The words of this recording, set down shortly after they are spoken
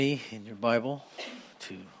In your Bible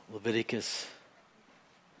to Leviticus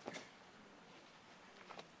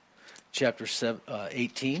chapter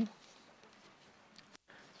 18.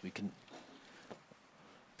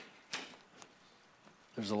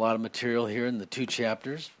 There's a lot of material here in the two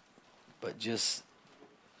chapters, but just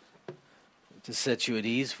to set you at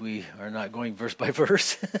ease, we are not going verse by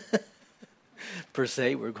verse per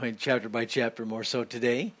se. We're going chapter by chapter more so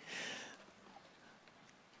today.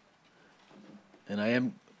 And I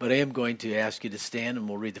am going to ask you to stand, and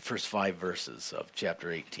we'll read the first 5 verses of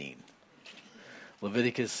chapter 18.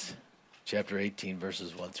 Leviticus chapter 18,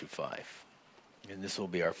 verses 1 through 5. And this will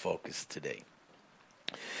be our focus today.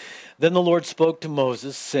 Then the Lord spoke to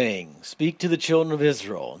Moses, saying, "Speak to the children of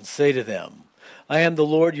Israel, and say to them, I am the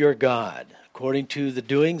Lord your God. According to the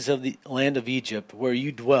doings of the land of Egypt, where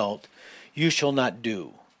you dwelt, you shall not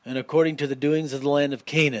do. And according to the doings of the land of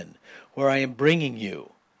Canaan, where I am bringing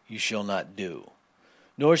you, you shall not do.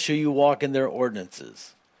 Nor shall you walk in their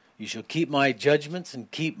ordinances. You shall keep my judgments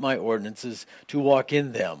and keep my ordinances to walk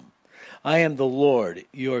in them. I am the Lord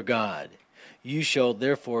your God. You shall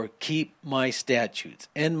therefore keep my statutes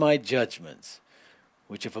and my judgments,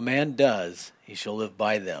 which if a man does, he shall live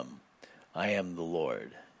by them. I am the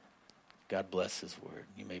Lord." God bless his word.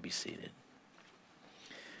 You may be seated.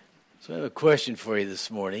 So I have a question for you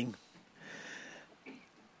this morning.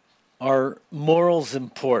 Are morals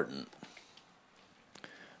important?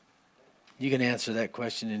 You can answer that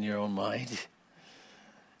question in your own mind.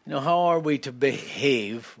 How are we to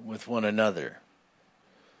behave with one another?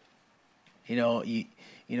 I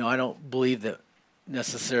don't believe that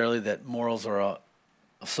necessarily that morals are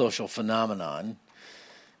a social phenomenon.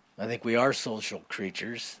 I think we are social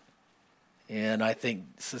creatures. And I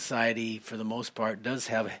think society, for the most part, does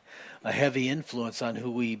have a heavy influence on who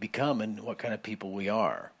we become and what kind of people we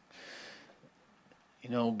are.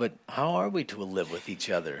 But how are we to live with each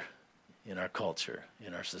other in our culture,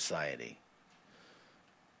 in our society?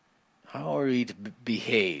 How are we to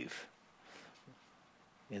behave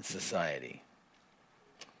in society?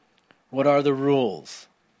 What are the rules?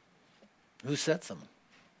 Who sets them?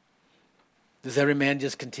 Does every man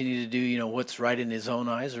just continue to do, what's right in his own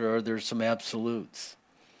eyes, or are there some absolutes?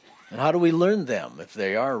 And how do we learn them if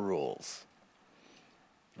they are rules?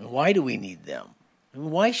 And why do we need them?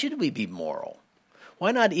 And why should we be moral?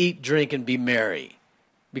 Why not eat, drink, and be merry?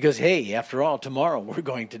 Because, hey, after all, tomorrow we're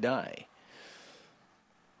going to die.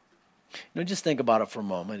 Just think about it for a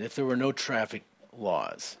moment. If there were no traffic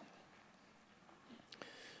laws,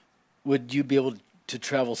 would you be able to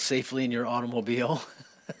travel safely in your automobile?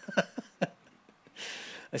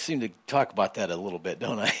 I seem to talk about that a little bit,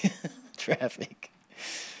 don't I? Traffic.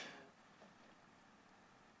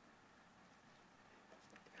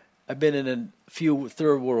 I've been in a few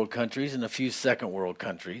third world countries and a few second world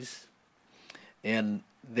countries, and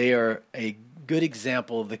they are a good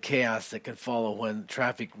example of the chaos that can follow when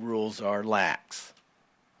traffic rules are lax.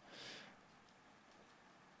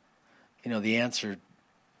 The answer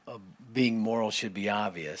of being moral should be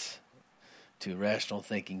obvious to rational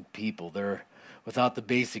thinking people. Without the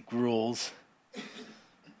basic rules,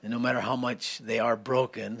 and no matter how much they are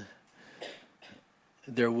broken,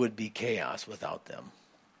 there would be chaos without them.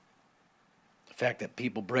 The fact that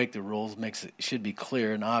people break the rules should be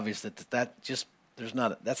clear and obvious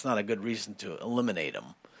that's not a good reason to eliminate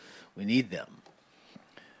them. We need them.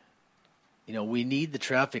 We need the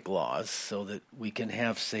traffic laws so that we can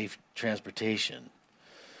have safe transportation.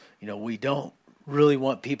 We don't really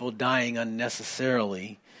want people dying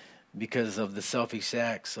unnecessarily because of the selfish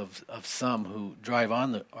acts of some who drive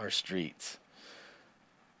on our streets.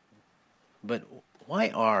 But why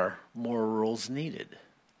are moral rules needed?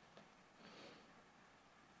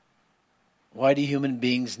 Why do human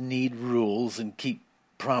beings need rules and keep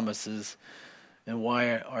promises? And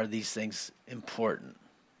why are these things important?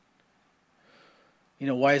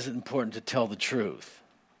 Why is it important to tell the truth?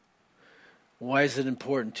 Why is it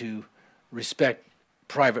important to respect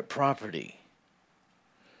private property?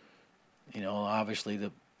 Obviously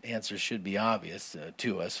the answer should be obvious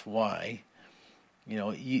to us. Why?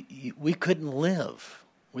 We couldn't live.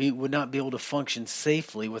 We would not be able to function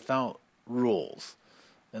safely without rules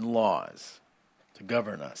and laws to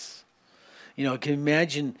govern us. Can you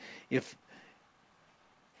imagine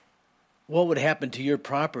what would happen to your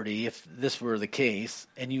property if this were the case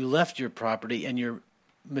and you left your property and your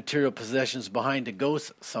material possessions behind to go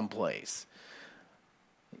someplace?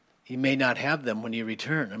 You may not have them when you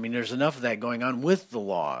return. There's enough of that going on with the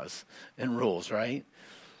laws and rules, right?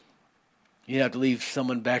 You'd have to leave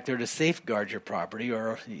someone back there to safeguard your property,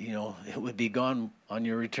 or, it would be gone on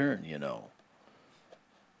your return,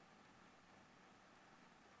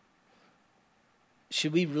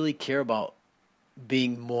 should we really care about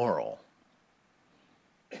being moral?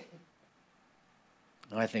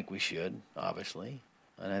 I think we should, obviously.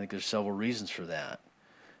 And I think there's several reasons for that.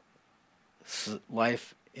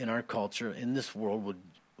 Life in our culture, in this world,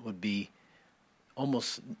 would be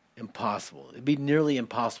almost impossible. It'd be nearly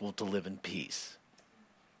impossible to live in peace.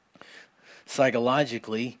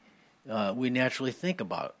 Psychologically, we naturally think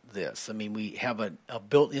about this. I mean, we have a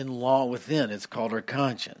built-in law within. It's called our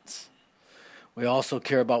conscience. We also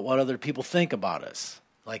care about what other people think about us.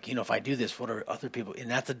 Like, if I do this, what are other people?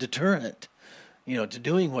 And that's a deterrent, to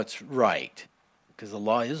doing what's right. Because the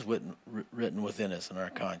law is written within us in our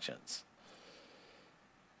conscience.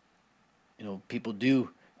 People do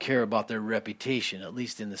care about their reputation, at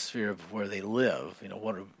least in the sphere of where they live.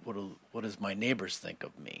 What does my neighbors think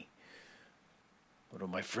of me? What do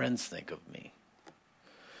my friends think of me?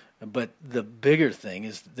 But the bigger thing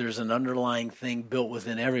is there's an underlying thing built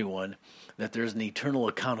within everyone, that there's an eternal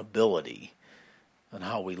accountability on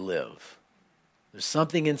how we live. There's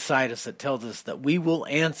something inside us that tells us that we will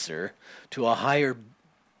answer to a higher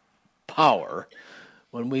power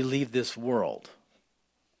when we leave this world.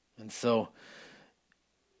 And so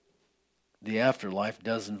the afterlife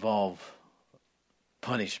does involve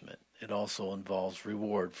punishment. It also involves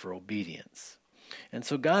reward for obedience. And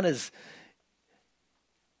so God has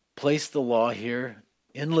placed the law here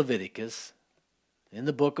in Leviticus, in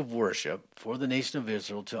the book of worship, for the nation of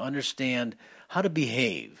Israel to understand how to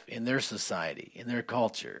behave in their society, in their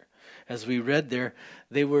culture. As we read there,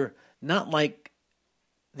 they were not like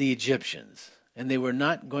the Egyptians, and they were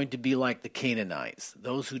not going to be like the Canaanites,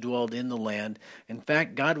 those who dwelled in the land. In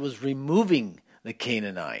fact, God was removing the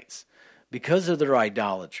Canaanites because of their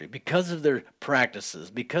idolatry, because of their practices,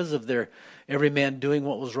 because of their every man doing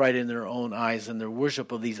what was right in their own eyes, and their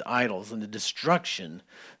worship of these idols and the destruction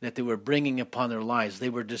that they were bringing upon their lives. They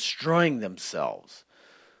were destroying themselves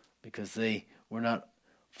because they were not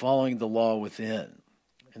following the law within.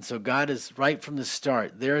 And so God is, right from the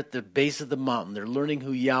start, they're at the base of the mountain. They're learning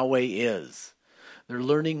who Yahweh is. They're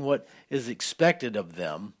learning what is expected of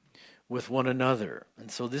them with one another. And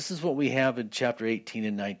so this is what we have in chapter 18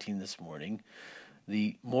 and 19 this morning.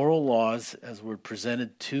 The moral laws as were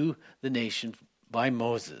presented to the nation by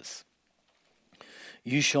Moses.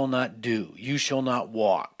 You shall not do. You shall not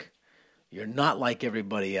walk. You're not like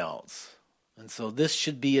everybody else. And so this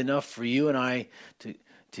should be enough for you and I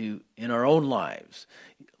to in our own lives.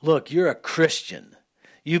 Look, you're a Christian.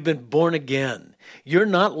 You've been born again. You're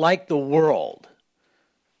not like the world.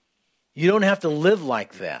 You don't have to live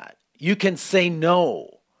like that. You can say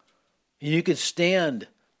no. You can stand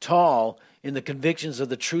tall in the convictions of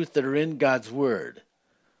the truth that are in God's Word.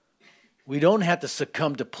 We don't have to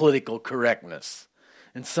succumb to political correctness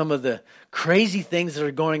and some of the crazy things that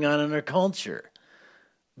are going on in our culture.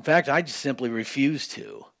 In fact, I just simply refuse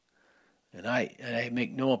to. And I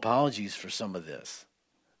make no apologies for some of this.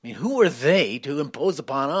 I mean, who are they to impose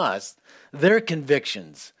upon us their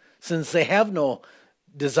convictions, since they have no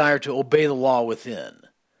desire to obey the law within?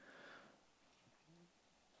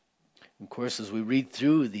 Of course, as we read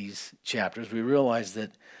through these chapters, we realize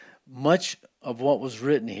that much of what was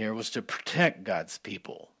written here was to protect God's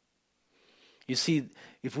people. You see,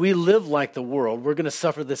 if we live like the world, we're going to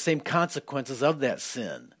suffer the same consequences of that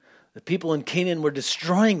sin. The people in Canaan were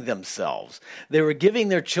destroying themselves. They were giving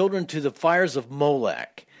their children to the fires of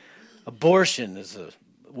Molech. Abortion is a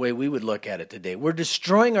way we would look at it today. We're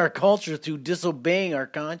destroying our culture through disobeying our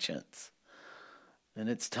conscience. And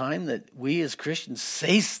it's time that we as Christians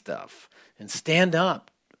say stuff and stand up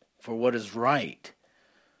for what is right.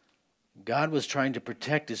 God was trying to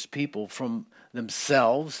protect his people from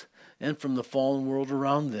themselves and from the fallen world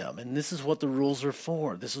around them. And this is what the rules are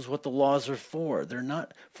for. This is what the laws are for. They're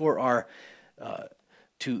not for our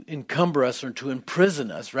to encumber us or to imprison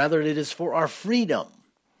us. Rather, it is for our freedom.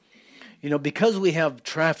 Because we have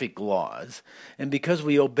traffic laws and because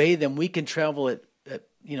we obey them, we can travel at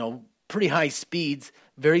pretty high speeds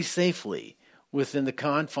very safely within the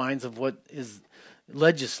confines of what is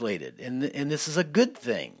legislated. And this is a good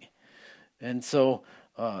thing. And so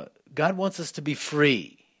God wants us to be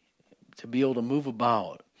free, to be able to move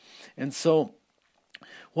about. And so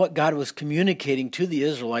what God was communicating to the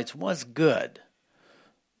Israelites was good,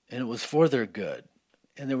 and it was for their good.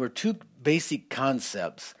 And there were two basic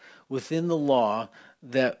concepts within the law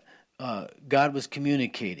that God was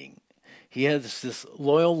communicating. He has this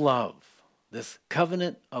loyal love, this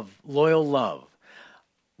covenant of loyal love,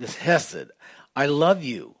 this hesed. I love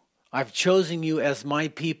you. I've chosen you as my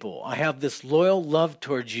people. I have this loyal love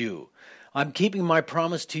towards you. I'm keeping my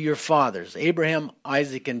promise to your fathers, Abraham,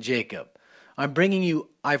 Isaac, and Jacob. I've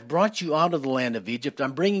brought you out of the land of Egypt.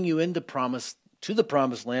 I'm bringing you into promised to the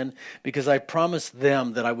promised land because I promised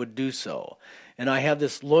them that I would do so. And I have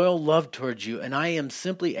this loyal love towards you, and I am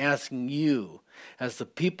simply asking you, as the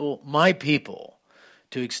people, my people,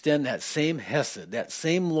 to extend that same hesed, that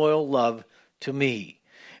same loyal love to me.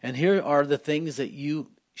 And here are the things that you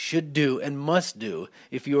should do and must do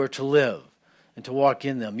if you are to live and to walk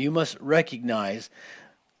in them. You must recognize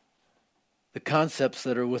the concepts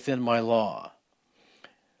that are within my law.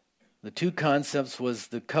 The two concepts was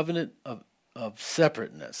the covenant of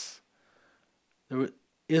separateness.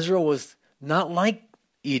 Israel was not like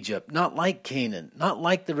Egypt, not like Canaan, not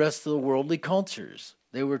like the rest of the worldly cultures.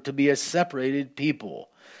 They were to be a separated people.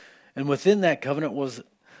 And within that covenant was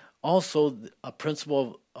also a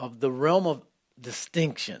principle of the realm of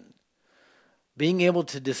distinction. Being able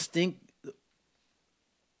to distinct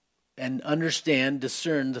and understand,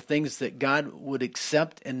 discern the things that God would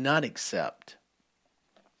accept and not accept.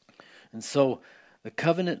 And so the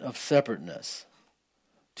covenant of separateness,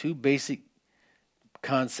 two basic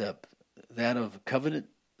concepts, that of covenant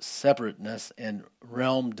separateness and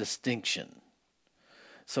realm distinction.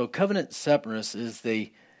 So covenant separateness is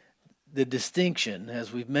the distinction,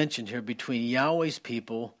 as we've mentioned here, between Yahweh's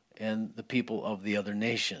people and the people of the other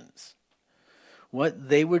nations. What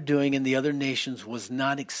they were doing in the other nations was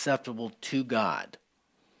not acceptable to God.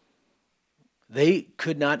 They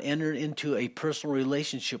could not enter into a personal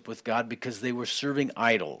relationship with God because they were serving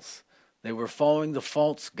idols. They were following the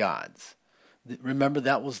false gods. Remember,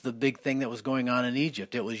 that was the big thing that was going on in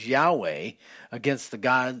Egypt. It was Yahweh against the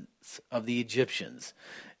gods of the Egyptians.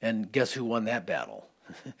 And guess who won that battle?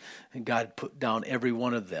 And God put down every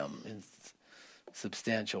one of them in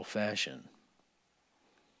substantial fashion.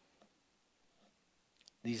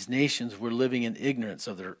 These nations were living in ignorance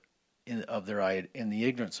of their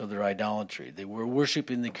ignorance of their idolatry. They were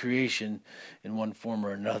worshiping the creation in one form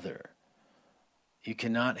or another. You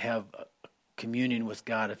cannot have communion with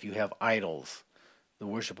God if you have idols, the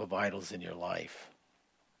worship of idols in your life.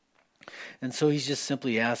 And so he's just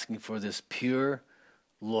simply asking for this pure,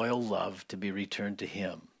 loyal love to be returned to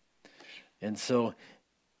him. And so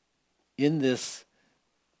in this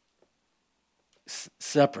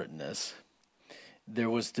separateness, there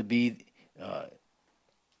was to be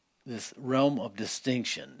this realm of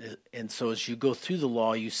distinction. And so as you go through the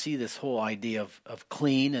law, you see this whole idea of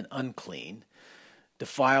clean and unclean,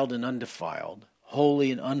 defiled and undefiled,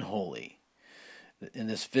 holy and unholy. In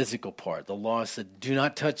this physical part, the law said, do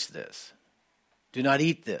not touch this. Do not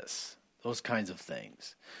eat this. Those kinds of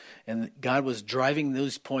things. And God was driving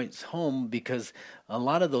those points home because a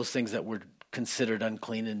lot of those things that were considered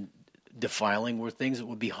unclean and defiling were things that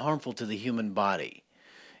would be harmful to the human body.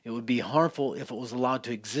 It would be harmful if it was allowed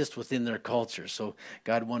to exist within their culture. So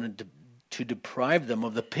God wanted to deprive them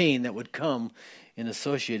of the pain that would come in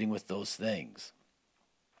associating with those things.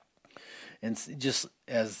 And just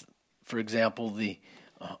as, for example, the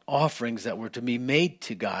offerings that were to be made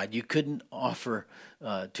to God, you couldn't offer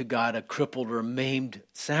to God a crippled or maimed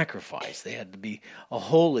sacrifice. They had to be a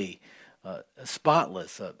holy,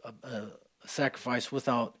 spotless, a sacrifice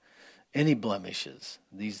without any blemishes.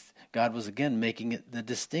 God was again making it the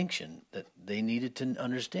distinction that they needed to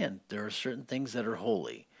understand. There are certain things that are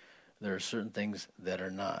holy. There are certain things that are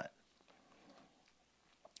not.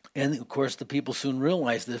 And, of course, the people soon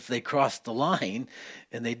realized that if they crossed the line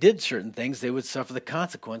and they did certain things, they would suffer the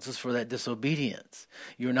consequences for that disobedience.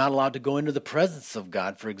 You're not allowed to go into the presence of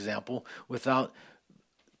God, for example, without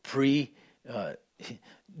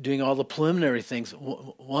doing all the preliminary things.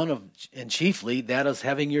 And chiefly, that is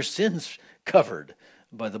having your sins covered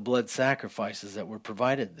by the blood sacrifices that were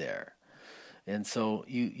provided there. And so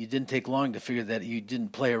you didn't take long to figure that you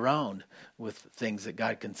didn't play around with things that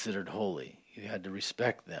God considered holy. You had to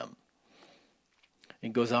respect them.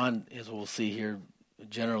 It goes on, as we'll see here,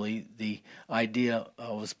 generally the idea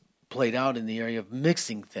was played out in the area of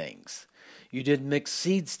mixing things. You didn't mix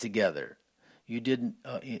seeds together. You didn't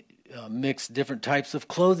mix different types of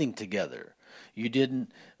clothing together. You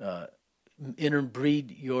didn't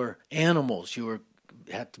interbreed your animals. You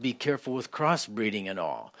had to be careful with crossbreeding and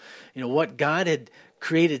all. You know, what God had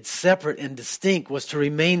created separate and distinct was to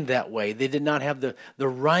remain that way. They did not have the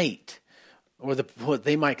right or what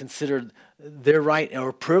they might consider their right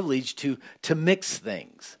or privilege to mix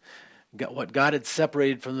things. What God had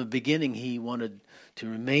separated from the beginning, he wanted to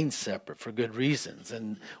remain separate for good reasons.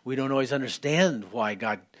 And we don't always understand why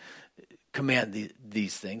God commanded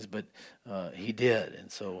these things, but he did.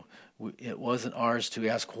 And so it wasn't ours to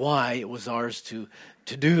ask why, it was ours to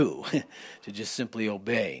do, to just simply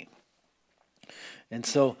obey. And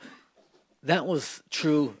so that was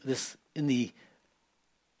true in the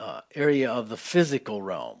area of the physical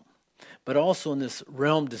realm. but also in this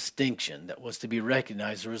realm distinction that was to be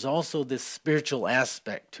recognized, there was also this spiritual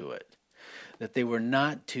aspect to it, that they were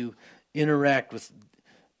not to interact with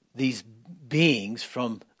these beings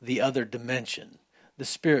from the other dimension, the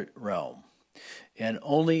spirit realm. And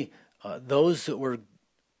only those that were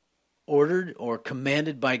ordered or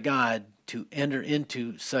commanded by God to enter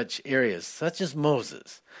into such areas, such as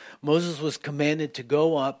Moses. Moses was commanded to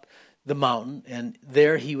go up the mountain, and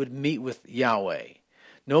there he would meet with Yahweh.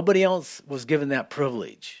 Nobody else was given that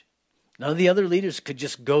privilege. None of the other leaders could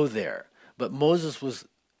just go there. But Moses was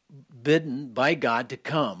bidden by God to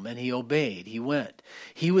come, and he obeyed. He went.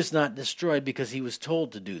 He was not destroyed because he was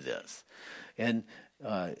told to do this. And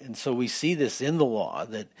so we see this in the law,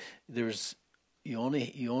 that there's you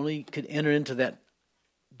only could enter into that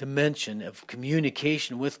dimension of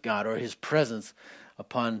communication with God or his presence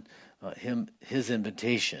upon his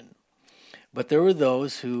invitation. But there were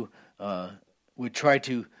those who would try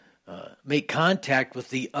to make contact with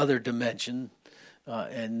the other dimension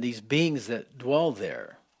and these beings that dwell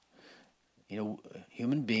there. You know,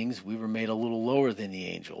 human beings, we were made a little lower than the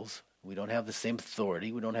angels. We don't have the same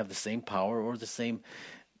authority. We don't have the same power or the same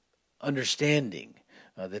understanding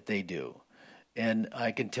that they do. And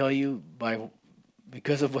I can tell you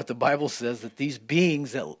because of what the Bible says, that these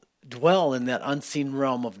beings that dwell in that unseen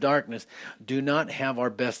realm of darkness do not have our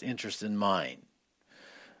best interest in mind.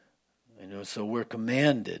 You know, so we're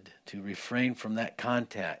commanded to refrain from that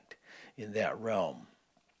contact in that realm.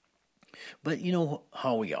 But you know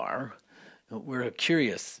how we are. We're a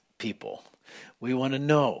curious people. We want to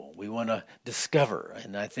know. We want to discover.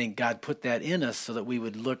 And I think God put that in us so that we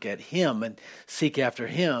would look at him and seek after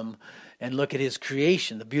him and look at his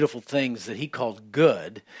creation, the beautiful things that he called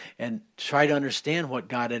good, and try to understand what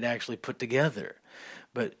God had actually put together.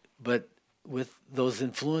 But with those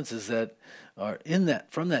influences that are in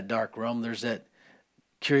that, from that dark realm, there's that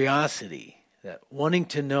curiosity, that wanting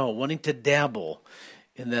to know, wanting to dabble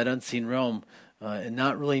in that unseen realm, and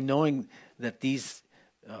not really knowing that these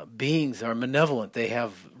beings are malevolent. They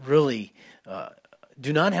have really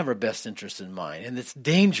do not have our best interest in mind, and it's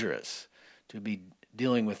dangerous to be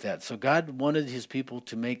dealing with that. So God wanted his people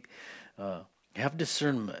to have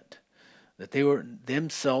discernment, that they were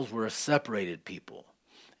themselves were a separated people,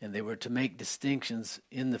 and they were to make distinctions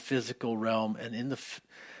in the physical realm and in the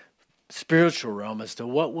spiritual realm as to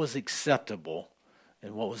what was acceptable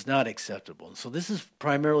and what was not acceptable. And so this is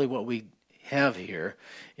primarily what we have here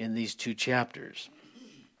in these two chapters.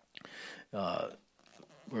 We're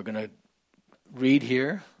going to read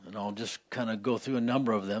here, and I'll just kind of go through a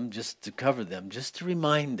number of them just to cover them, just to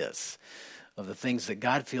remind us of the things that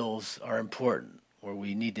God feels are important, where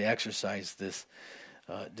we need to exercise this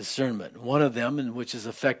discernment. One of them, and which is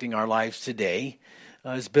affecting our lives today,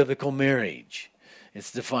 is biblical marriage.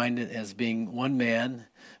 It's defined as being one man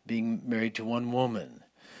being married to one woman.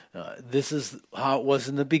 This is how it was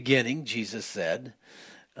in the beginning, Jesus said,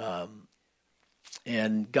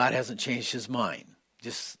 and God hasn't changed his mind,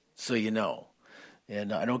 just so you know.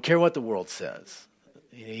 And I don't care what the world says.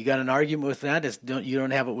 You got an argument with that, you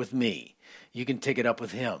don't have it with me. You can take it up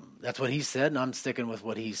with him. That's what he said, and I'm sticking with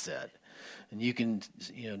what he said. And you can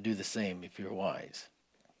do the same if you're wise.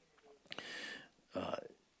 The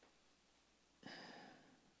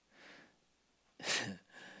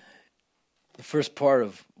first part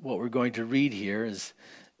of what we're going to read here is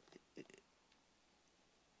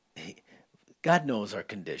God knows our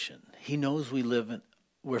condition. He knows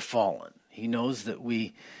we're fallen. He knows that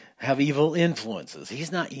we have evil influences.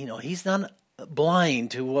 He's not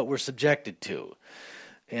blind to what we're subjected to.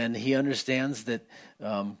 And he understands that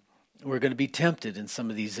we're going to be tempted in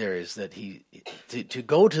some of these areas, that to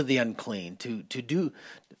go to the unclean, to do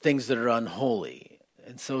things that are unholy.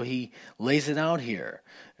 And so he lays it out here.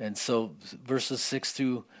 And so verses 6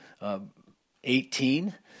 through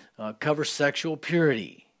 18 cover sexual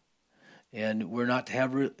purity. And we're not to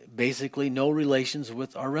have basically no relations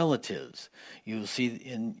with our relatives. You'll see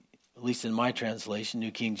at least in my translation,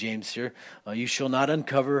 New King James here, you shall not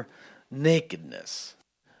uncover nakedness.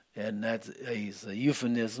 And that is a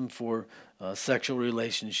euphemism for sexual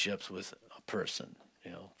relationships with a person.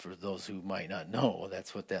 For those who might not know,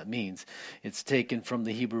 that's what that means. It's taken from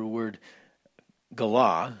the Hebrew word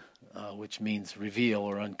galah, which means reveal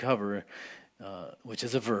or uncover, which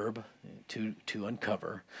is a verb, to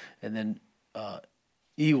uncover, and then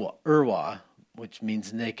irwa, which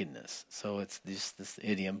means nakedness. So it's this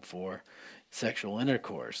idiom for sexual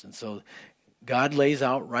intercourse. And so God lays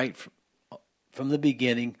out right from the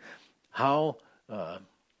beginning how the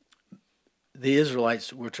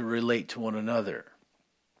Israelites were to relate to one another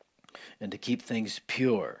and to keep things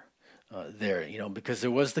pure. there, because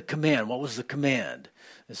there was the command. What was the command?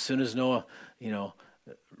 As soon as Noah,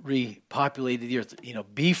 repopulated the earth,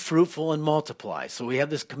 be fruitful and multiply. So we have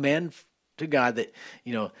this command to God that,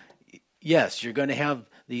 yes, you're going to have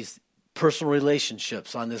these personal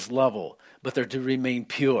relationships on this level, but they're to remain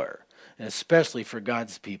pure, and especially for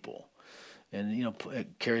God's people. And,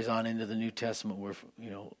 it carries on into the New Testament where,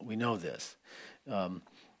 we know this.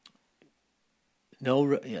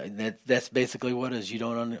 That's basically what it is. You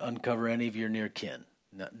don't uncover any of your near kin.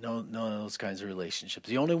 None of those kinds of relationships.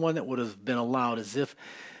 The only one that would have been allowed is if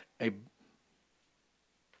a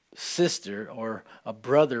sister or a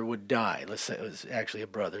brother would die. Let's say it was actually a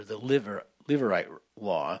brother, the Levirate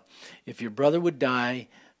law. If your brother would die,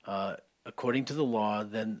 according to the law,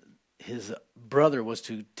 then his brother was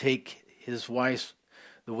to take his wife,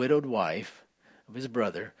 the widowed wife of his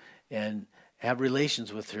brother, and have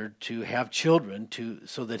relations with her, to have children,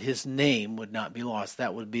 so that his name would not be lost.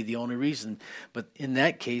 That would be the only reason. But in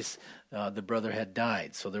that case, the brother had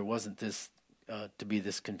died, so there wasn't this to be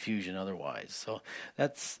this confusion otherwise. So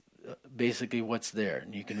that's basically what's there,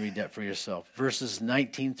 and you can read that for yourself. Verses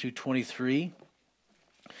 19 through 23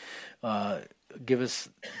 give us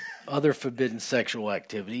other forbidden sexual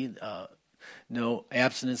activity. No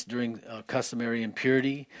abstinence during customary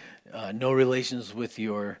impurity. No relations with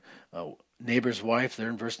your neighbor's wife, there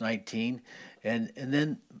in verse 19. And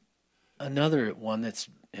then another one that's,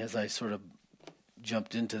 as I sort of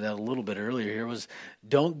jumped into that a little bit earlier here, was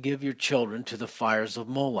don't give your children to the fires of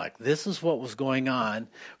Molech. This is what was going on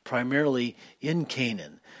primarily in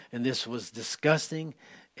Canaan. And this was disgusting,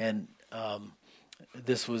 and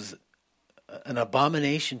this was an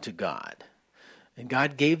abomination to God. And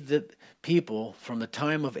God gave the people from the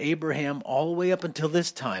time of Abraham all the way up until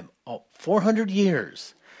this time, 400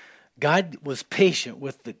 years, God was patient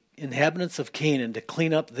with the inhabitants of Canaan to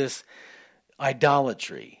clean up this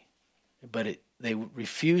idolatry. But they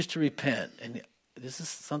refused to repent. And this is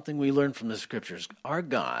something we learn from the Scriptures. Our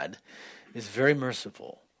God is very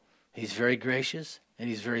merciful. He's very gracious, and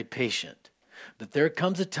He's very patient. But there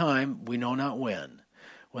comes a time, we know not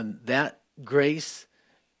when that grace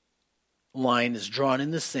line is drawn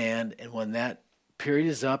in the sand, and when that period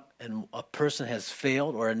is up and a person has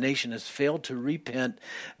failed or a nation has failed to repent,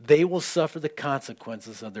 they will suffer the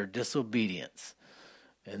consequences of their disobedience,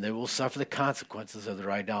 and they will suffer the consequences of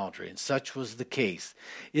their idolatry. And such was the case.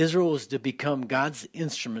 Israel was to become God's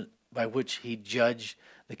instrument by which He judged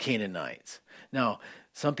the Canaanites. Now,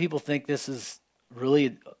 some people think this is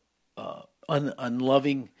really an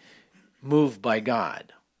unloving move by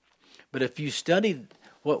God. But if you study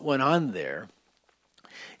what went on there,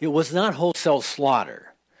 it was not wholesale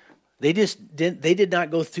slaughter. They did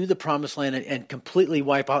not go through the promised land and completely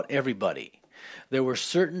wipe out everybody. There were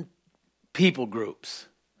certain people groups,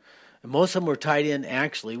 and most of them were tied in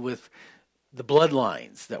actually with the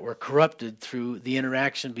bloodlines that were corrupted through the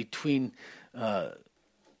interaction between the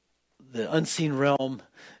unseen realm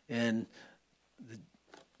and the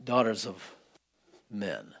daughters of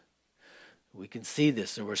men. We can see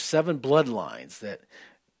this. There were 7 bloodlines that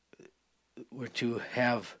were to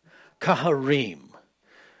have Kaharim,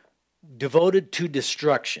 devoted to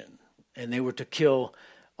destruction. And they were to kill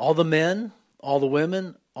all the men, all the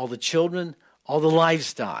women, all the children, all the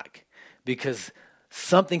livestock, because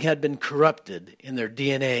something had been corrupted in their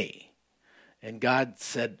DNA. And God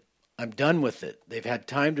said, I'm done with it. They've had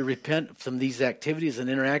time to repent from these activities and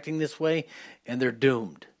interacting this way, and they're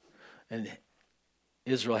doomed. And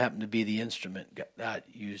Israel happened to be the instrument God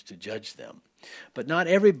used to judge them. But not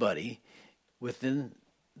everybody within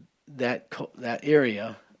that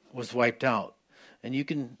area was wiped out. And you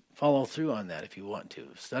can follow through on that if you want to.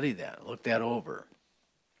 Study that. Look that over.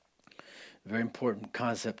 Very important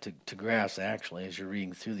concept to grasp, actually, as you're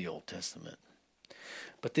reading through the Old Testament.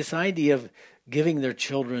 But this idea of giving their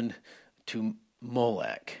children to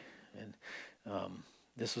Molech, and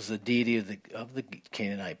this was the deity of the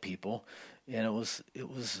Canaanite people, and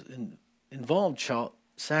it involved child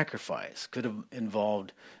sacrifice. Could have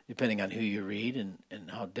involved, depending on who you read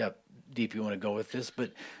and how deep you want to go with this,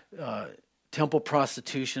 but temple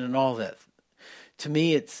prostitution and all that. To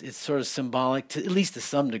me, it's sort of symbolic, at least to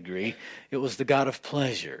some degree. It was the god of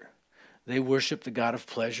pleasure. They worship the god of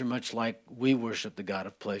pleasure much like we worship the god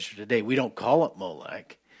of pleasure today. We don't call it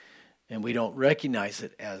Molech, and we don't recognize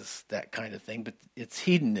it as that kind of thing, but it's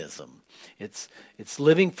hedonism. It's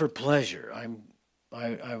living for pleasure.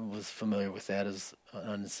 I was familiar with that as an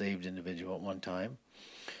unsaved individual at one time,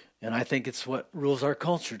 and I think it's what rules our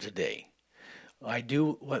culture today. I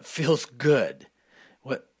do what feels good,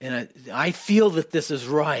 I feel that this is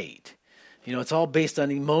right. It's all based on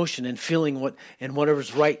emotion and feeling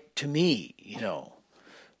whatever's right to me.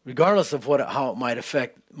 regardless of how it might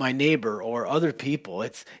affect my neighbor or other people.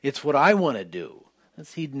 It's what I want to do.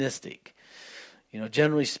 That's hedonistic.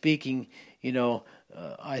 Generally speaking,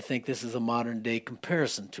 I think this is a modern day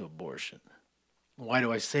comparison to abortion. Why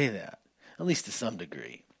do I say that? At least to some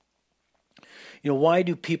degree. Why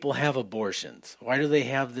do people have abortions? Why do they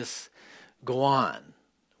have this go on?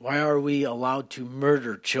 Why are we allowed to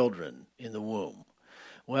murder children in the womb?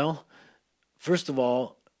 Well, first of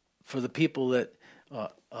all, for the people that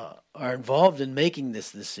are involved in making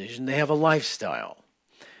this decision, they have a lifestyle.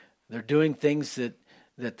 They're doing things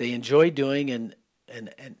that they enjoy doing, and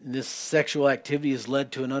this sexual activity has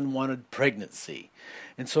led to an unwanted pregnancy.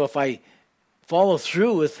 And so if I follow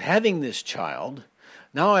through with having this child,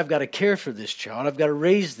 now I've got to care for this child. I've got to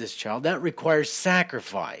raise this child. That requires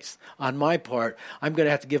sacrifice on my part. I'm going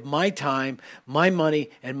to have to give my time, my money,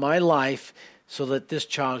 and my life so that this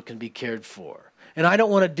child can be cared for. And I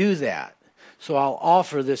don't want to do that. So I'll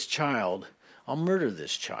offer this child, I'll murder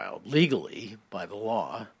this child legally by the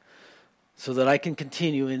law so that I can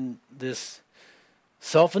continue in this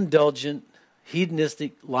self-indulgent,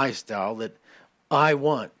 hedonistic lifestyle that I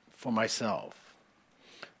want for myself.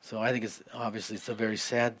 So I think it's a very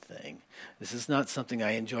sad thing. This is not something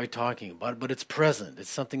I enjoy talking about, but it's present. It's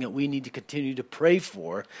something that we need to continue to pray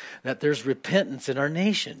for, that there's repentance in our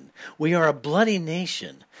nation. We are a bloody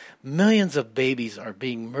nation. Millions of babies are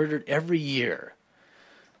being murdered every year.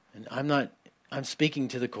 And I'm speaking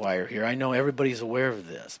to the choir here. I know everybody's aware of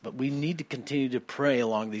this, but we need to continue to pray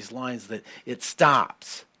along these lines that it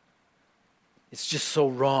stops. It's just so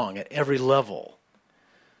wrong at every level.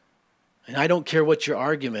 And I don't care what your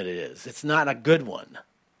argument is. It's not a good one.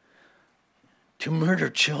 To murder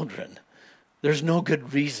children, there's no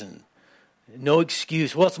good reason, no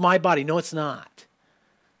excuse. Well, it's my body. No, it's not.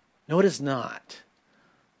 No, it is not.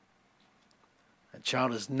 That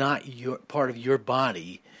child is not part of your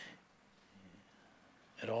body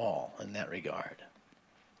at all in that regard.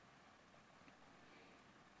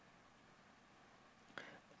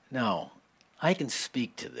 Now, I can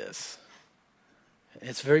speak to this.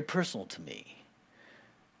 It's very personal to me.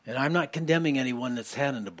 And I'm not condemning anyone that's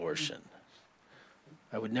had an abortion.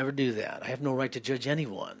 I would never do that. I have no right to judge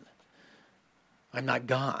anyone. I'm not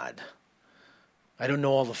God. I don't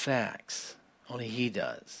know all the facts. Only He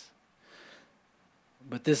does.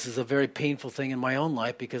 But this is a very painful thing in my own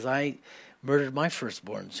life because I murdered my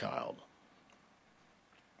firstborn child.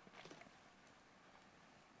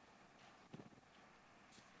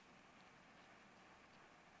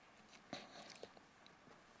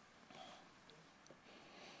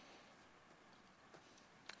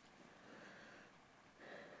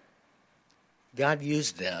 God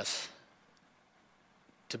used this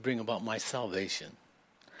to bring about my salvation.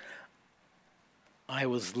 I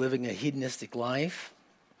was living a hedonistic life.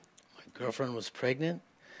 My girlfriend was pregnant,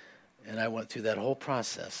 and I went through that whole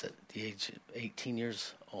process at the age of 18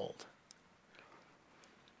 years old.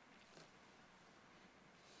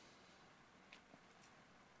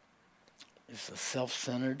 It's a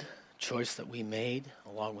self-centered choice that we made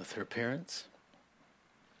along with her parents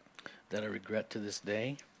that I regret to this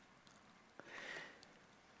day.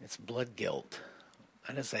 It's blood guilt.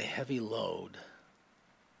 That is a heavy load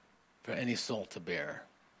for any soul to bear.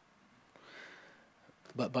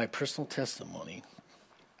 But by personal testimony,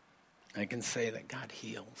 I can say that God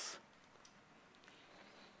heals.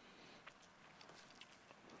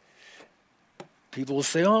 People will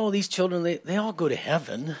say, oh, these children, they all go to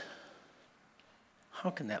heaven. How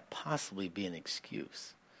can that possibly be an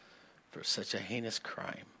excuse for such a heinous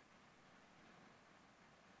crime?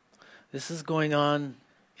 This is going on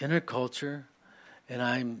in our culture, and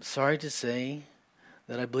I'm sorry to say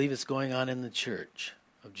that I believe it's going on in the church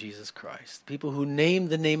of Jesus Christ. People who name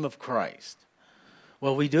the name of Christ.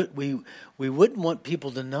 Well, we wouldn't want people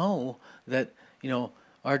to know that,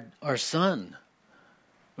 our son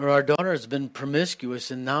or our daughter has been promiscuous,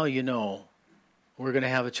 and now we're going to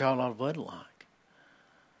have a child out of wedlock.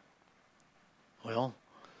 Well,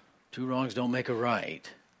 two wrongs don't make a right,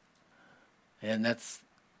 and that's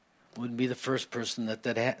wouldn't be the first person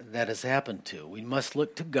that has happened to. We must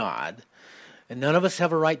look to God, and none of us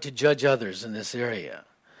have a right to judge others in this area.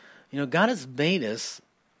 God has made us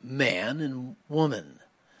man and woman,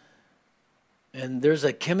 and there's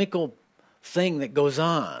a chemical thing that goes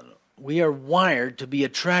on. We are wired to be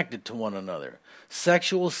attracted to one another.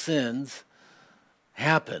 Sexual sins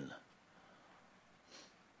happen.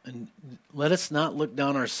 And let us not look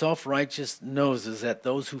down our self-righteous noses at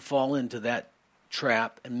those who fall into that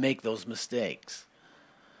trap and make those mistakes.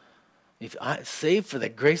 Save for the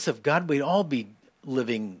grace of God, we'd all be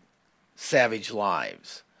living savage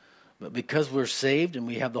lives. But because we're saved and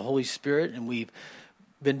we have the Holy Spirit and we've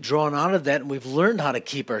been drawn out of that, and we've learned how to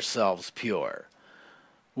keep ourselves pure.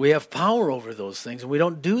 We have power over those things, and we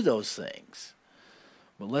don't do those things.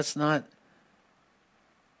 But let's not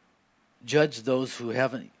judge those who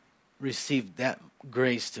haven't received that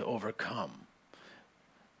grace to overcome.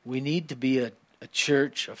 We need to be a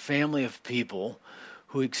church, a family of people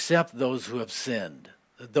who accept those who have sinned,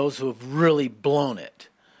 those who have really blown it.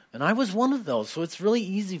 And I was one of those, so it's really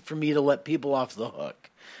easy for me to let people off the hook.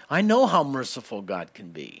 I know how merciful God can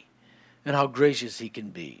be and how gracious he can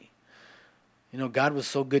be. You know, God was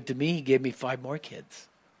so good to me, he gave me 5 more kids.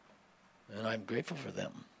 And I'm grateful for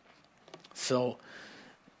them. So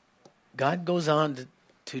God goes on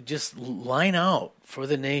to just line out for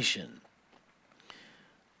the nation.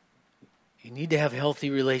 You need to have healthy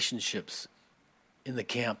relationships in the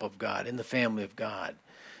camp of God, in the family of God.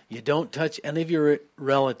 You don't touch any of your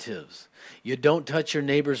relatives. You don't touch your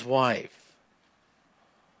neighbor's wife.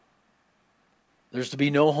 There's to be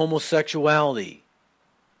no homosexuality.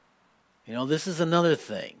 You know, this is another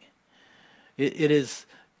thing. It has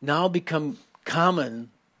now become common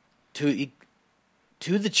to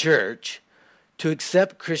the church to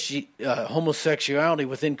accept homosexuality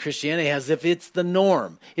within Christianity as if it's the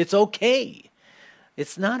norm. It's okay.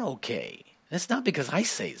 It's not okay. It's not because I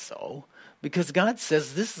say so, because God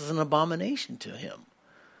says this is an abomination to him.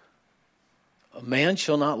 A man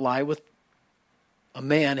shall not lie with a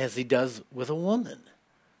man as he does with a woman.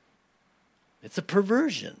 It's a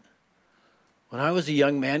perversion. When I was a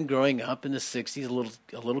young man growing up in the 60s,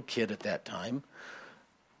 a little kid at that time,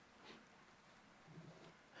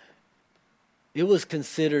 it was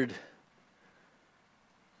considered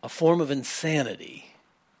a form of insanity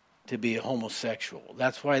to be a homosexual.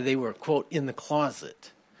 That's why they were, quote, in the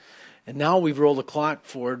closet. And now we've rolled the clock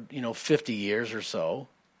forward, 50 years or so,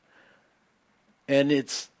 and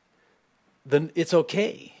it's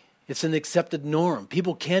okay. It's an accepted norm.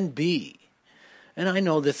 People can be. And I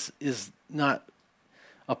know this is not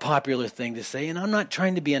a popular thing to say, and I'm not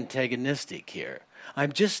trying to be antagonistic here.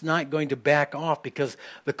 I'm just not going to back off because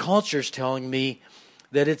the culture's telling me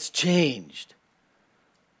that it's changed.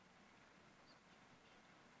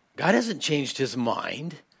 God hasn't changed his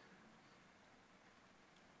mind.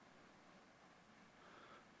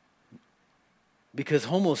 Because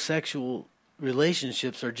homosexual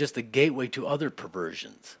relationships are just a gateway to other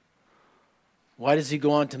perversions. Why does he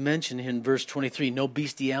go on to mention in verse 23, no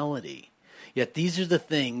bestiality? Yet these are the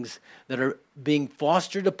things that are being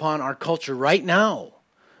fostered upon our culture right now.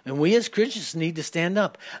 And we as Christians need to stand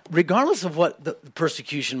up, regardless of what the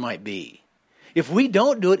persecution might be. If we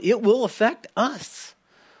don't do it, it will affect us.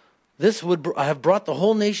 This would have brought the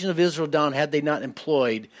whole nation of Israel down had they not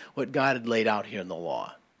employed what God had laid out here in the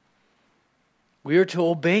law. We are to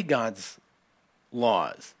obey God's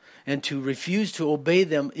laws, and to refuse to obey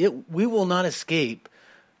them, we will not escape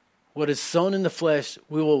what is sown in the flesh.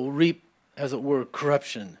 We will reap, as it were,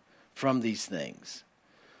 corruption from these things.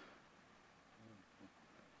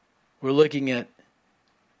 We're looking at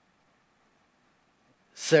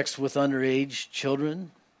sex with underage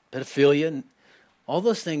children, pedophilia, and all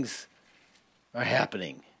those things are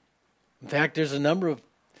happening. In fact, there's a number of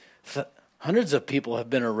hundreds of people have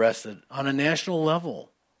been arrested on a national level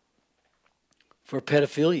for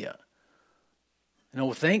pedophilia.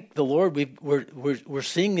 Thank the Lord, we're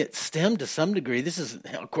seeing it stem to some degree. This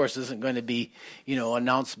isn't going to be,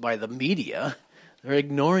 announced by the media. They're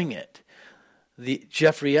ignoring it. The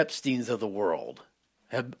Jeffrey Epsteins of the world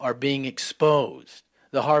are being exposed.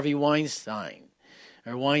 The Harvey Weinstein,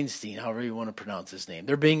 however you want to pronounce his name,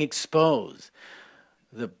 they're being exposed.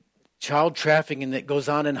 The child trafficking that goes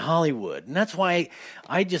on in Hollywood. And that's why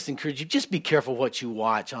I just encourage you, just be careful what you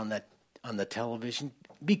watch on the television.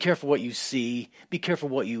 Be careful what you see. Be careful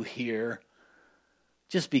what you hear.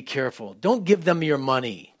 Just be careful. Don't give them your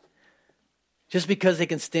money. Just because they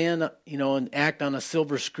can stand, and act on a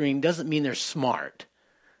silver screen doesn't mean they're smart.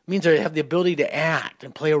 It means they have the ability to act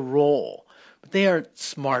and play a role. But they aren't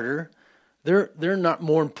smarter. They're not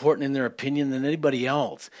more important in their opinion than anybody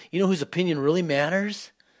else. You know whose opinion really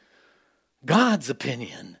matters? God's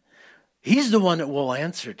opinion. He's the one that we'll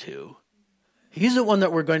answer to. He's the one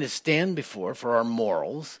that we're going to stand before for our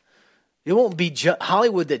morals. It won't be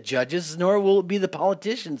Hollywood that judges, nor will it be the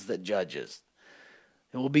politicians that judges.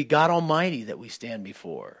 It will be God Almighty that we stand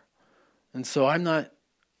before. And so I'm not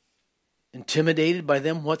intimidated by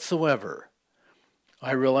them whatsoever.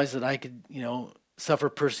 I realize that I could, suffer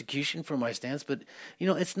persecution for my stance, but,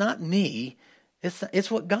 it's not me. It's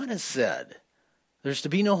what God has said. There's to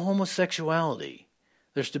be no homosexuality.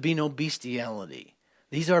 There's to be no bestiality.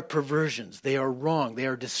 These are perversions. They are wrong. They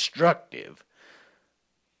are destructive.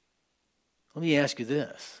 Let me ask you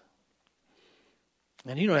this.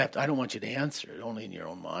 And you don't have to, I don't want you to answer it, only in your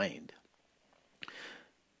own mind.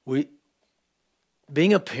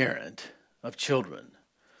 Being a parent of children,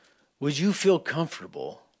 would you feel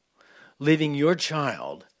comfortable leaving your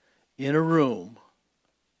child in a room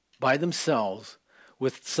by themselves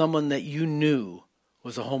with someone that you knew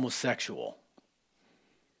was a homosexual?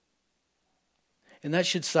 And that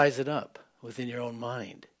should size it up within your own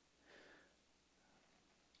mind.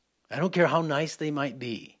 I don't care how nice they might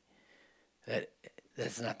be.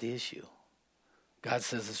 That's not the issue. God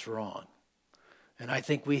says it's wrong. And I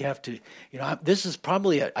think we have to, this is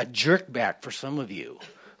probably a jerk back for some of you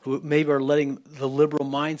who maybe are letting the liberal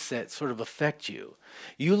mindset sort of affect you.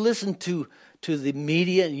 You listen to the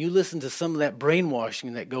media and you listen to some of that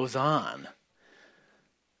brainwashing that goes on,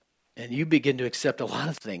 and you begin to accept a lot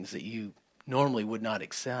of things that you normally would not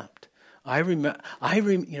accept. I'm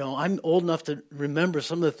old enough to remember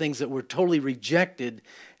some of the things that were totally rejected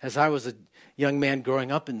as I was a young man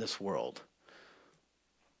growing up in this world.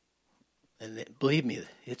 And believe me,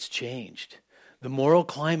 it's changed. The moral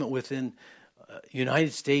climate within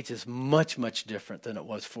United States is much, much different than it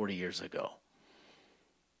was 40 years ago.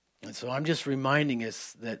 And so I'm just reminding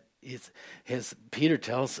us that as Peter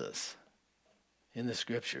tells us in the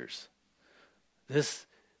Scriptures,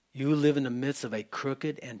 you live in the midst of a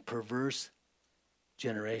crooked and perverse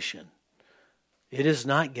generation. It is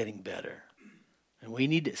not getting better. And we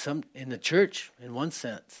need some, in the church, in one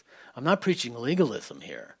sense, I'm not preaching legalism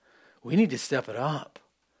here. We need to step it up.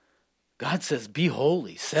 God says, be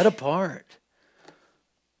holy, set apart.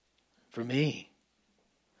 For me,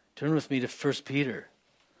 turn with me to 1 Peter.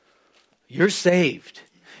 You're saved.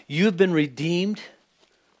 You've been redeemed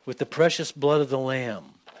with the precious blood of the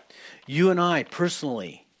Lamb. You and I,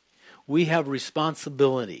 personally, we have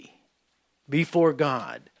responsibility before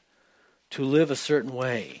God to live a certain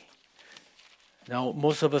way. Now,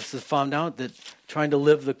 most of us have found out that trying to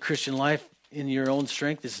live the Christian life in your own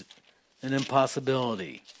strength is an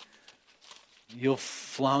impossibility. You'll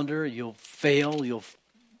flounder, you'll fail, you'll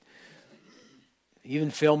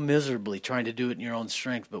even fail miserably trying to do it in your own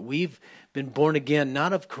strength. But we've been born again,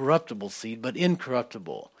 not of corruptible seed, but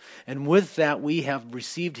incorruptible. And with that, we have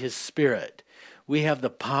received His Spirit. We have the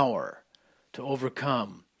power to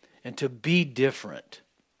overcome and to be different.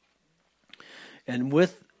 And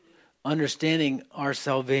with understanding our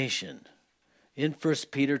salvation, in 1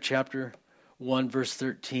 Peter chapter 1, verse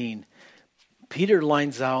 13, Peter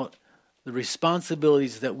lines out the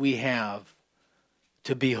responsibilities that we have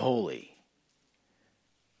to be holy.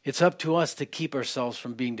 It's up to us to keep ourselves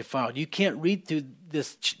from being defiled. You can't read through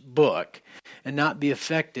this book and not be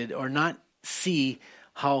affected or not see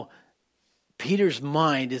how Peter's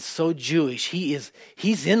mind is so Jewish.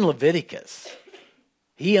 He's in Leviticus.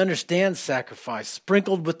 He understands sacrifice,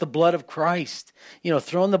 sprinkled with the blood of Christ.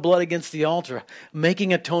 Throwing the blood against the altar,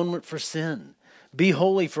 making atonement for sin. Be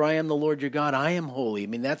holy, for I am the Lord your God. I am holy. I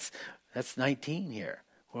mean, that's 19 here,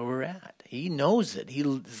 where we're at. He knows it.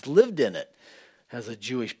 He's lived in it as a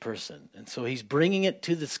Jewish person. And so he's bringing it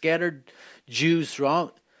to the scattered Jews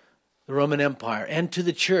throughout the Roman Empire and to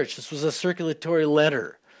the church. This was a circulatory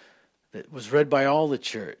letter that was read by all the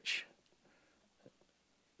church.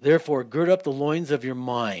 Therefore, gird up the loins of your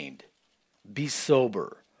mind. Be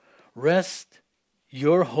sober. Rest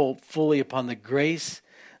your hope fully upon the grace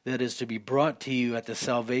that is to be brought to you at the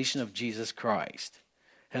salvation of Jesus Christ.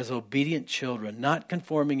 As obedient children, not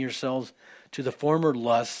conforming yourselves to the former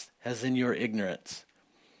lusts as in your ignorance.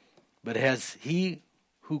 But as He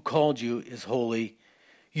who called you is holy,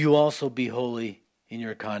 you also be holy in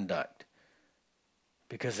your conduct.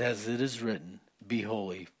 Because as it is written, be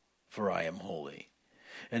holy, for I am holy.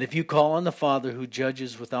 And if you call on the Father who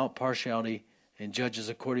judges without partiality and judges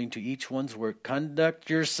according to each one's work, conduct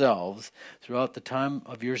yourselves throughout the time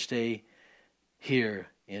of your stay here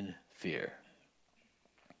in fear,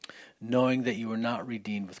 knowing that you were not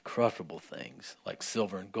redeemed with corruptible things like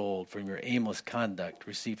silver and gold from your aimless conduct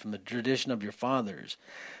received from the tradition of your fathers,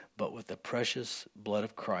 but with the precious blood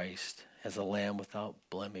of Christ as a lamb without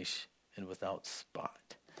blemish and without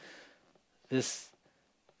spot. This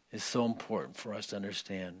is so important for us to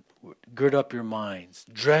understand. Gird up your minds.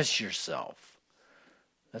 Dress yourself.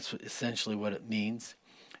 That's essentially what it means.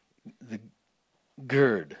 The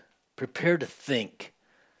gird. Prepare to think.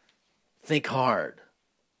 Think hard.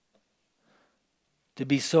 To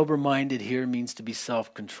be sober-minded here means to be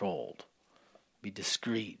self-controlled. Be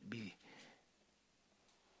discreet. Be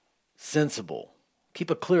sensible. Keep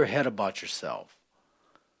a clear head about yourself.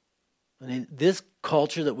 And this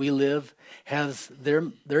culture that we live has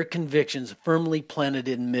their convictions firmly planted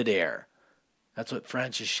in midair. That's what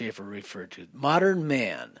Francis Schaeffer referred to. Modern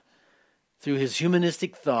man, through his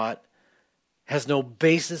humanistic thought, has no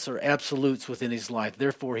basis or absolutes within his life.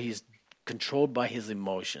 Therefore, he's controlled by his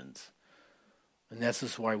emotions. And that's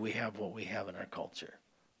just why we have what we have in our culture.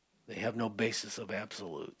 They have no basis of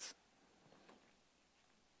absolutes.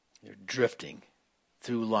 They're drifting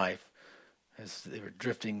through life as they were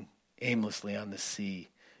drifting aimlessly on the sea,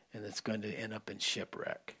 and it's going to end up in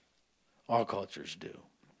shipwreck. All cultures do.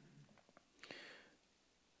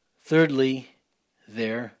 Thirdly,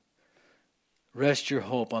 rest your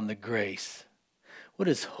hope on the grace. What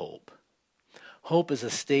is hope? Hope is a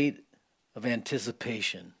state of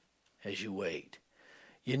anticipation as you wait.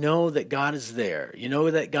 You know that God is there. You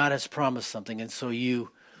know that God has promised something, and so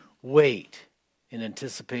you wait in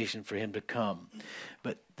anticipation for him to come.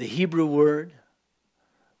 But the Hebrew word,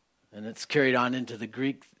 and it's carried on into the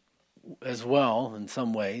Greek as well in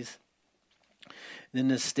some ways, then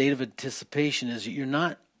this state of anticipation is you're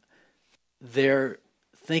not there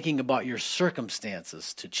thinking about your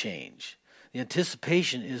circumstances to change. The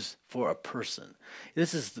anticipation is for a person.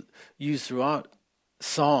 This is used throughout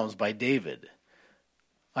Psalms by David.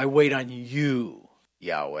 I wait on you,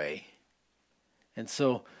 Yahweh. And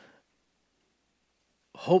so,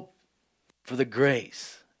 hope for the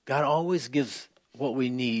grace. God always gives what we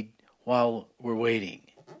need while we're waiting.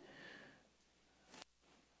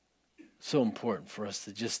 So important for us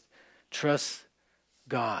to just trust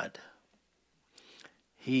God.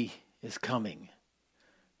 He is coming.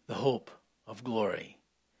 The hope of glory.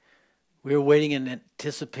 We are waiting in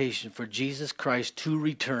anticipation for Jesus Christ to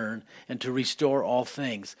return and to restore all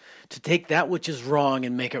things. To take that which is wrong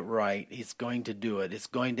and make it right. He's going to do it. It's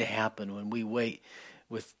going to happen when we wait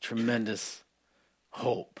with tremendous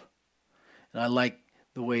hope. And I like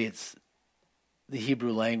the way the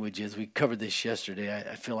Hebrew language is. We covered this yesterday.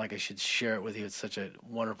 I feel like I should share it with you. It's such a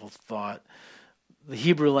wonderful thought. The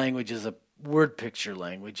Hebrew language is a word picture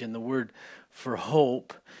language, and the word for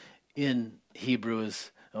hope in Hebrew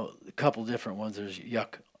is a couple different ones. There's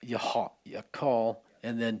yakal,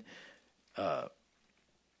 and then kavah,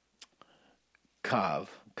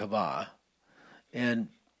 and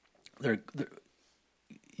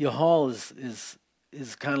Yahal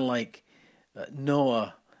is kind of like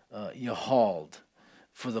Noah yahaled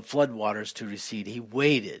for the floodwaters to recede. He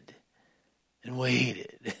waited and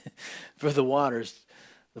waited for the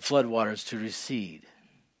floodwaters to recede.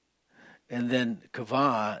 And then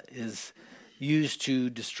kavah is used to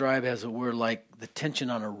describe as a word like the tension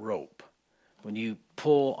on a rope. When you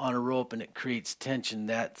pull on a rope and it creates tension,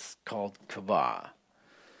 that's called kavah.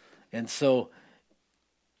 And so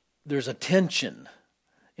there's a tension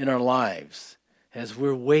in our lives as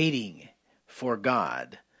we're waiting for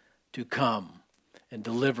God to come and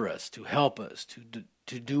deliver us, to help us,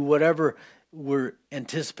 to do whatever we're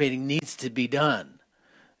anticipating needs to be done.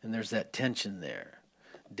 And there's that tension there.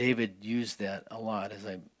 David used that a lot, as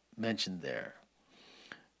I mentioned there.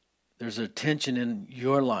 There's a tension in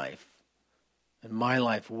your life, in my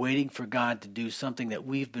life, waiting for God to do something that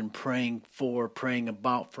we've been praying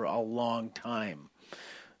about for a long time.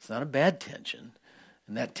 It's not a bad tension.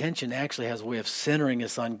 And that tension actually has a way of centering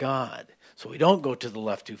us on God. So we don't go to the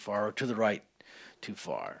left too far or to the right too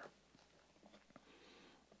far.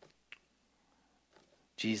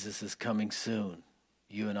 Jesus is coming soon.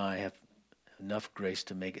 You and I have enough grace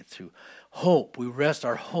to make it through. Hope. We rest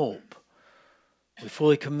our hope. We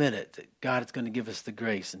fully commit it that God is going to give us the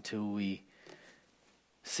grace until we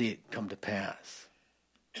see it come to pass.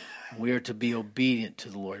 We are to be obedient to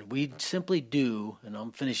the Lord. We simply do, and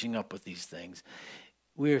I'm finishing up with these things,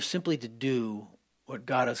 we are simply to do what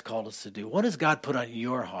God has called us to do. What has God put on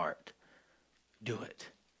your heart? Do it.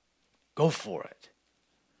 Go for it.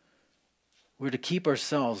 We're to keep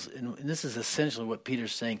ourselves, and this is essentially what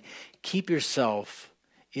Peter's saying, keep yourself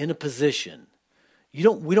in a position. We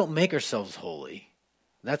don't make ourselves holy.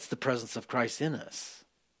 That's the presence of Christ in us.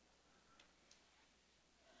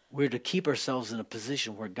 We're to keep ourselves in a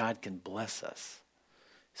position where God can bless us.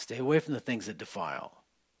 Stay away from the things that defile.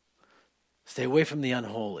 Stay away from the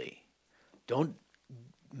unholy. Don't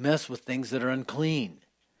mess with things that are unclean.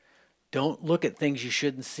 Don't look at things you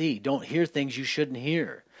shouldn't see. Don't hear things you shouldn't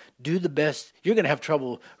hear. Do the best. You're going to have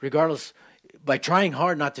trouble regardless by trying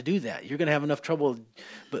hard not to do that. You're going to have enough trouble,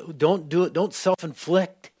 but don't do it. Don't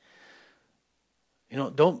self-inflict.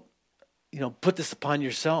 Don't put this upon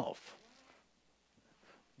yourself.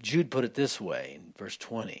 Jude put it this way in verse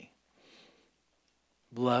 20.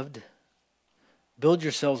 Beloved, build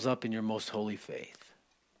yourselves up in your most holy faith,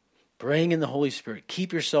 praying in the Holy Spirit.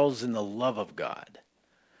 Keep yourselves in the love of God,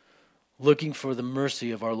 looking for the mercy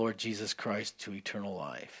of our Lord Jesus Christ to eternal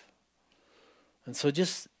life. And so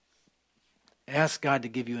just ask God to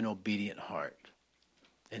give you an obedient heart,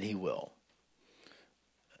 and He will.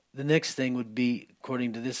 the next thing would be,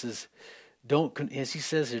 according to this, is as he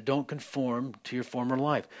says here, don't conform to your former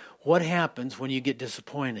life. What happens when you get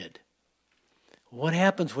disappointed? What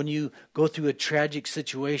happens when you go through a tragic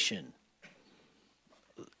situation?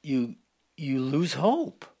 You lose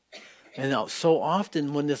hope. And so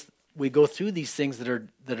often when we go through these things that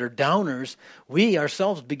are downers, we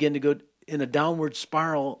ourselves begin to go in a downward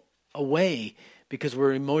spiral away because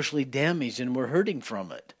we're emotionally damaged and we're hurting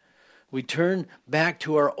from it. We turn back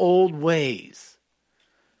to our old ways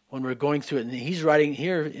when we're going through it. And he's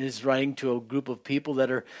writing to a group of people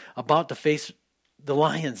that are about to face the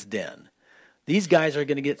lion's den. These guys are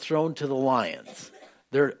going to get thrown to the lions.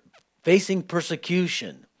 They're facing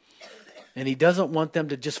persecution. And he doesn't want them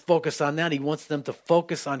to just focus on that. He wants them to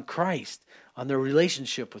focus on Christ, on their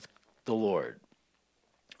relationship with the Lord.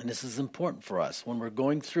 And this is important for us when we're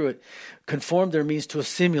going through it. Conform there means to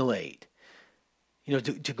assimilate.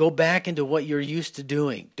 To go back into what you're used to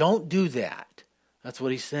doing. Don't do that. That's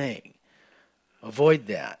what he's saying. Avoid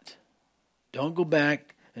that. Don't go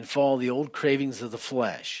back and follow the old cravings of the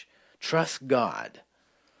flesh. Trust God.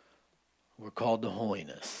 We're called to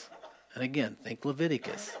holiness. And again, think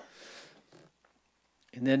Leviticus.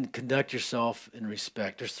 And then conduct yourself in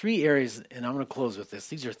respect. There's 3 areas, and I'm going to close with this.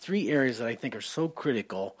 These are 3 areas that I think are so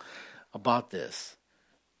critical about this.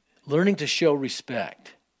 Learning to show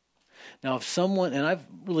respect. Now, if someone, and I've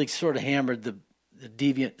really sort of hammered the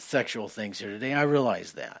deviant sexual things here today, I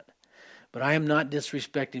realize that. But I am not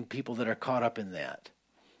disrespecting people that are caught up in that.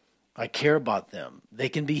 I care about them. They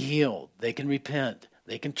can be healed. They can repent.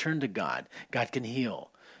 They can turn to God. God can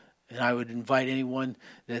heal. And I would invite anyone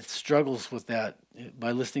that struggles with that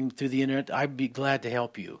by listening through the internet, I'd be glad to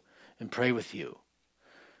help you and pray with you.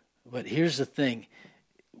 But here's the thing.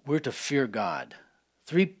 We're to fear God.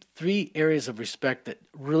 Three areas of respect that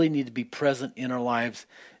really need to be present in our lives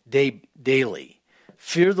daily.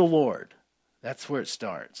 Fear the Lord. That's where it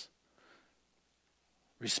starts.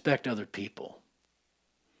 Respect other people.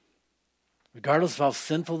 Regardless of how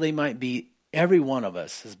sinful they might be, every one of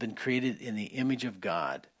us has been created in the image of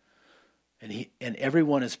God. And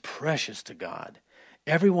everyone is precious to God.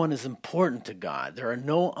 Everyone is important to God. There are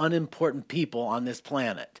no unimportant people on this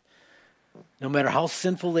planet. No matter how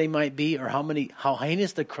sinful they might be or how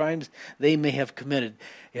heinous the crimes they may have committed,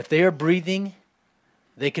 if they are breathing,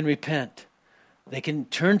 they can repent. They can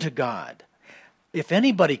turn to God. If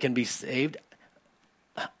anybody can be saved,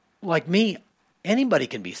 like me, anybody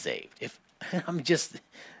can be saved. If I'm just,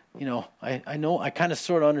 I know, I kind of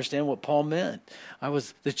sort of understand what Paul meant. I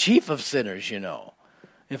was the chief of sinners,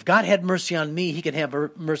 If God had mercy on me, he can have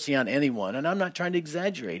mercy on anyone. And I'm not trying to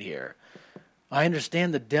exaggerate here. I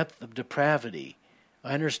understand the depth of depravity.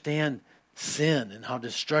 I understand sin and how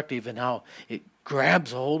destructive and how it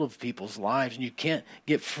grabs a hold of people's lives and you can't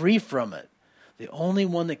get free from it. The only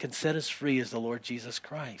one that can set us free is the Lord Jesus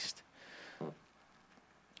Christ.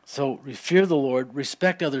 So fear the Lord,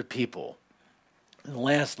 respect other people. And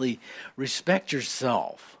lastly, respect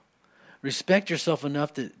yourself. Respect yourself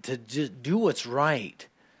enough to just do what's right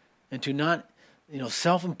and to not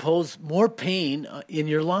self-impose more pain in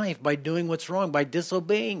your life by doing what's wrong, by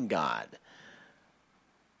disobeying God.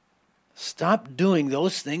 Stop doing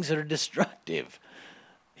those things that are destructive.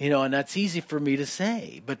 And that's easy for me to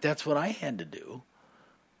say, but that's what I had to do.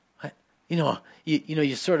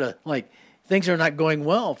 You sort of like, things are not going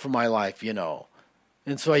well for my life,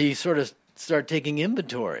 And so you sort of start taking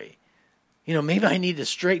inventory. Maybe I need to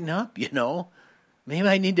straighten up, Maybe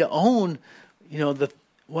I need to own,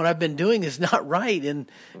 what I've been doing is not right and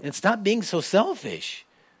stop being so selfish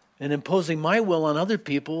and imposing my will on other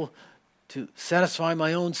people to satisfy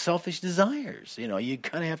my own selfish desires. You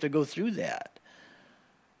kind of have to go through that.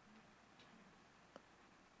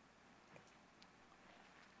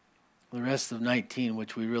 The rest of 19,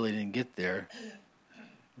 which we really didn't get there,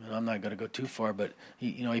 and I'm not going to go too far, but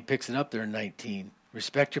he picks it up there in 19.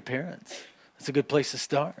 Respect your parents. That's a good place to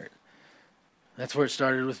start. That's where it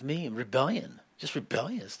started with me, rebellion. Just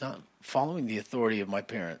rebellious, not following the authority of my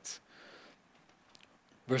parents.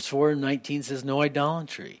 Verse 4 and 19 says, no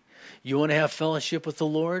idolatry. You want to have fellowship with the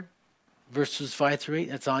Lord? Verses 5 through 8,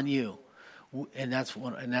 that's on you. And that's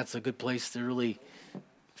a good place to really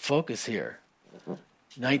focus here.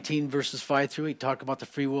 19 verses 5 through 8 talk about the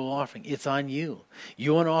free will offering. It's on you.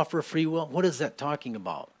 You want to offer a free will? What is that talking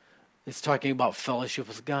about? It's talking about fellowship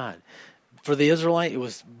with God. For the Israelite, it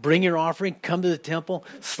was bring your offering, come to the temple,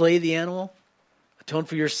 slay the animal, atone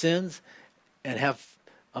for your sins, and have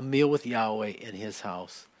a meal with Yahweh in his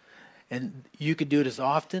house. And you could do it as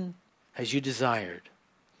often as you desired.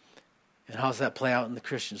 And how does that play out in the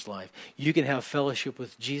Christian's life? You can have fellowship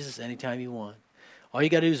with Jesus anytime you want. All you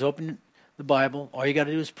got to do is open the Bible. All you got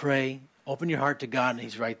to do is pray. Open your heart to God, and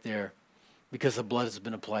he's right there because the blood has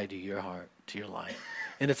been applied to your heart, to your life.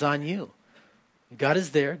 And it's on you. God is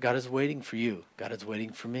there. God is waiting for you. God is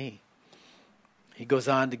waiting for me. He goes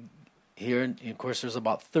on to here, and of course there's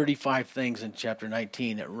about 35 things in chapter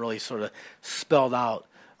 19 that really sort of spelled out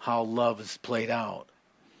how love is played out.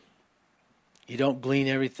 You don't glean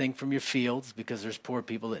everything from your fields because there's poor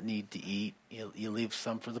people that need to eat. You leave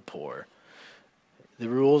some for the poor. The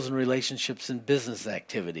rules and relationships in business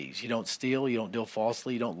activities. You don't steal. You don't deal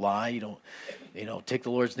falsely. You don't lie. You don't, take the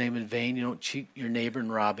Lord's name in vain. You don't cheat your neighbor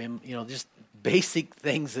and rob him. Just basic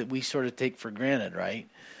things that we sort of take for granted, right?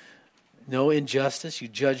 No injustice. You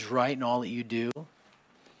judge right in all that you do.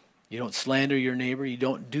 You don't slander your neighbor. You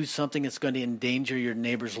don't do something that's going to endanger your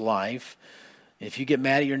neighbor's life. If you get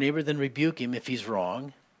mad at your neighbor, then rebuke him if he's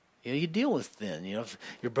wrong. You deal with then. If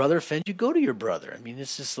your brother offends you, go to your brother.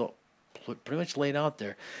 It's just so pretty much laid out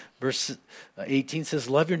there. Verse 18 says,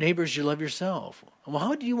 love your neighbor as you love yourself. Well,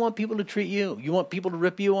 how do you want people to treat you? You want people to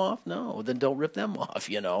rip you off? No, then don't rip them off,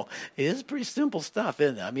 It is pretty simple stuff,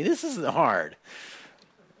 isn't it? This isn't hard.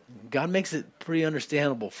 God makes it pretty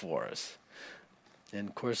understandable for us. And,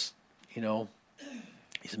 of course,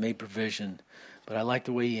 he's made provision. But I like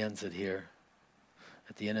the way he ends it here.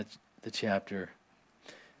 At the end of the chapter,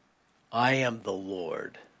 I am the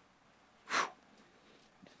Lord. Whew.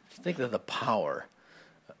 Think of the power.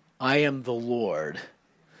 I am the Lord.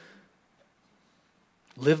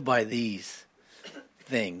 Live by these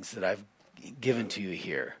things that I've given to you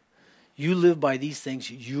here. You live by these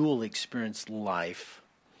things, you will experience life.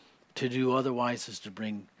 To do otherwise is to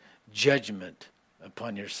bring judgment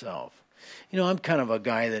upon yourself. I'm kind of a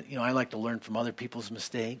guy that, I like to learn from other people's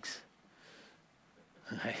mistakes.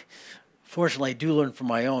 Fortunately, I do learn from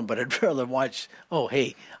my own, but I'd rather watch,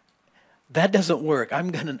 that doesn't work.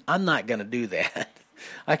 I'm not gonna do that.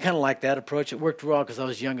 I kind of like that approach. It worked well because I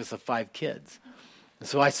was youngest of 5 kids. And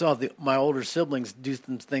so I saw my older siblings do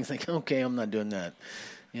some things like, okay, I'm not doing that,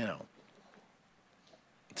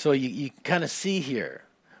 So you kind of see here.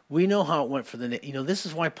 We know how it went for this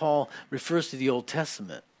is why Paul refers to the Old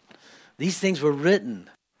Testament. These things were written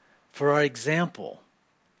for our example.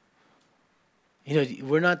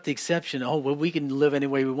 We're not the exception. We can live any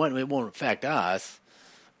way we want. It won't affect us.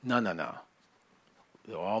 No.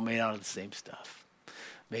 They're all made out of the same stuff.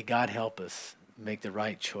 May God help us make the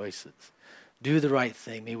right choices. Do the right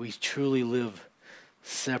thing. May we truly live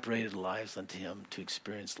separated lives unto him to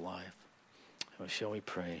experience life. Shall we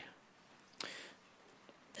pray?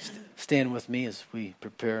 Stand with me as we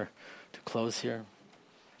prepare to close here.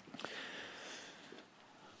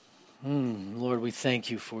 Lord, we thank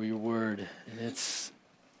you for your word. And it's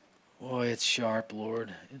sharp,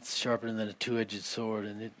 Lord. It's sharper than a two-edged sword,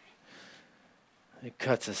 and it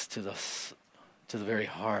cuts us to the very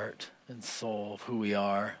heart and soul of who we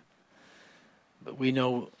are. But we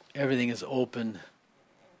know everything is open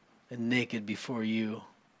and naked before you.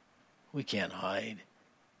 We can't hide.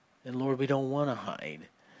 And Lord, we don't want to hide.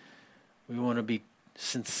 We want to be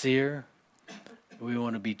sincere. We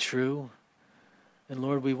want to be true. And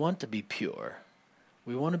Lord, we want to be pure.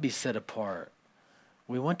 We want to be set apart.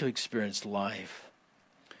 We want to experience life.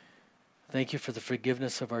 Thank you for the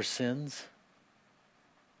forgiveness of our sins.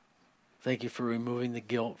 Thank you for removing the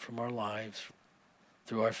guilt from our lives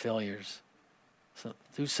through our failures.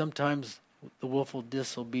 Through sometimes the willful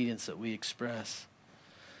disobedience that we express.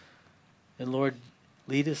 And Lord,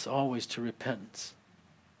 lead us always to repentance.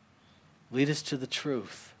 Lead us to the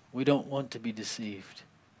truth. We don't want to be deceived.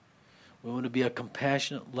 We want to be a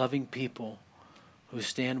compassionate, loving people who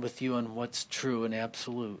stand with you on what's true and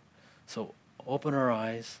absolute. So open our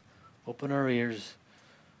eyes, open our ears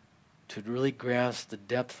to really grasp the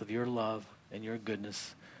depth of your love and your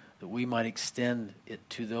goodness, that we might extend it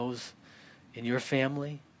to those in your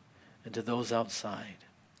family and to those outside.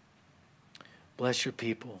 Bless your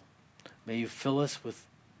people. May you fill us with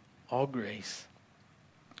all grace.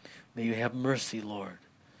 May you have mercy, Lord.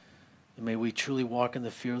 And may we truly walk in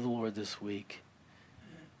the fear of the Lord this week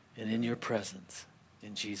and in your presence.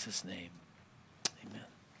 In Jesus' name, amen.